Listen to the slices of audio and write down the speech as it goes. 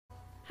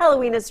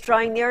Halloween is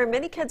drawing near and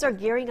many kids are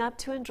gearing up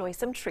to enjoy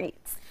some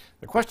treats.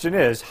 The question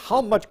is,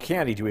 how much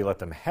candy do we let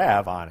them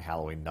have on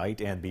Halloween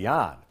night and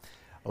beyond?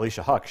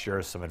 Alicia Huck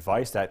shares some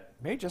advice that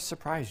may just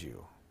surprise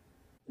you.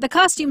 The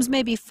costumes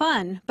may be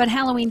fun, but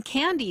Halloween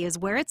candy is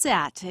where it's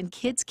at, and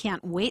kids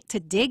can't wait to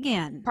dig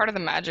in. Part of the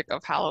magic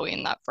of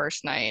Halloween that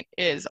first night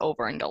is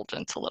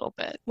overindulgence a little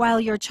bit. While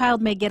your child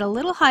may get a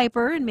little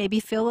hyper and maybe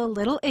feel a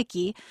little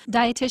icky,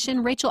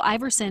 dietitian Rachel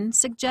Iverson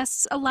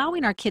suggests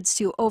allowing our kids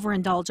to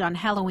overindulge on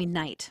Halloween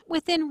night,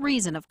 within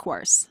reason, of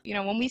course. You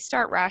know, when we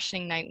start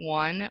rationing night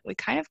one, we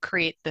kind of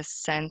create this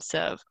sense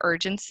of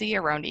urgency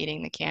around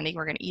eating the candy.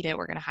 We're going to eat it,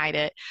 we're going to hide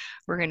it,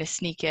 we're going to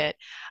sneak it.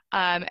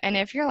 And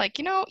if you're like,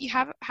 you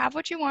have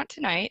what you want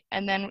tonight,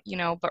 and then,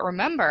 but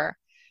remember,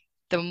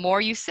 the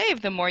more you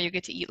save, the more you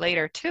get to eat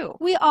later too.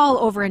 We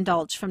all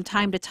overindulge from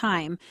time to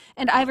time,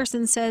 and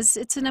Iverson says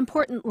it's an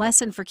important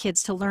lesson for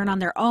kids to learn on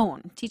their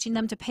own, teaching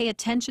them to pay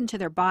attention to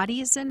their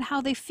bodies and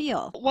how they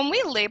feel. When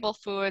we label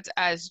foods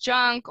as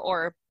junk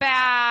or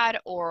bad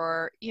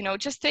or,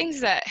 just things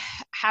that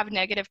have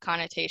negative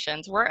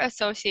connotations, we're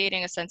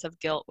associating a sense of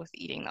guilt with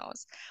eating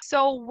those.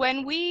 So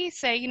when we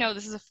say,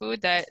 this is a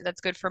food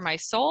that's good for my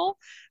soul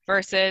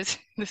versus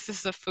this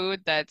is a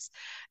food that's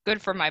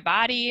good for my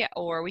body,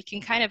 or we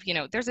can kind of,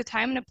 there's a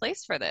time and a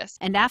place for this.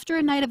 And after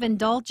a night of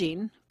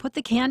indulging, put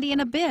the candy in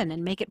a bin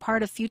and make it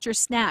part of future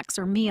snacks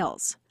or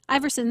meals.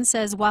 Iverson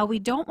says while we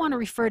don't want to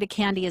refer to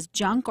candy as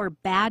junk or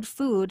bad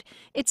food,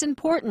 it's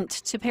important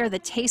to pair the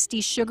tasty,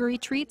 sugary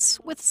treats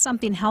with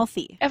something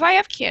healthy. If I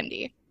have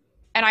candy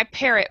and I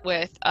pair it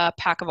with a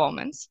pack of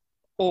almonds,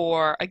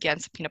 or again,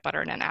 some peanut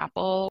butter and an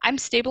apple, I'm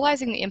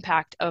stabilizing the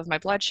impact of my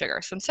blood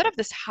sugar. So instead of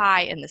this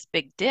high and this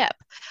big dip,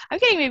 I'm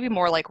getting maybe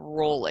more like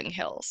rolling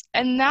hills.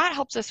 And that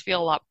helps us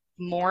feel a lot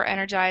more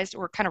energized.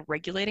 We're kind of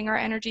regulating our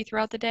energy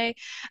throughout the day.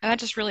 And that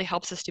just really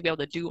helps us to be able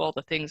to do all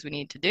the things we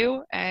need to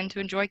do and to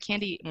enjoy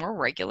candy more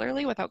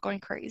regularly without going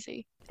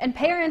crazy. And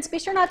parents, be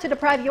sure not to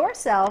deprive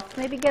yourself.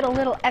 Maybe get a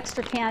little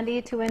extra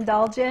candy to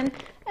indulge in,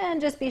 and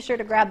just be sure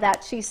to grab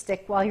that cheese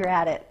stick while you're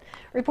at it.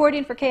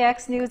 Reporting for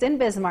KX News in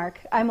Bismarck,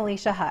 I'm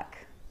Alicia Huck.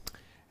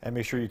 And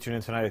make sure you tune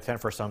in tonight at 10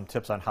 for some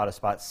tips on how to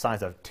spot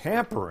signs of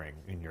tampering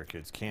in your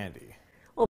kids' candy.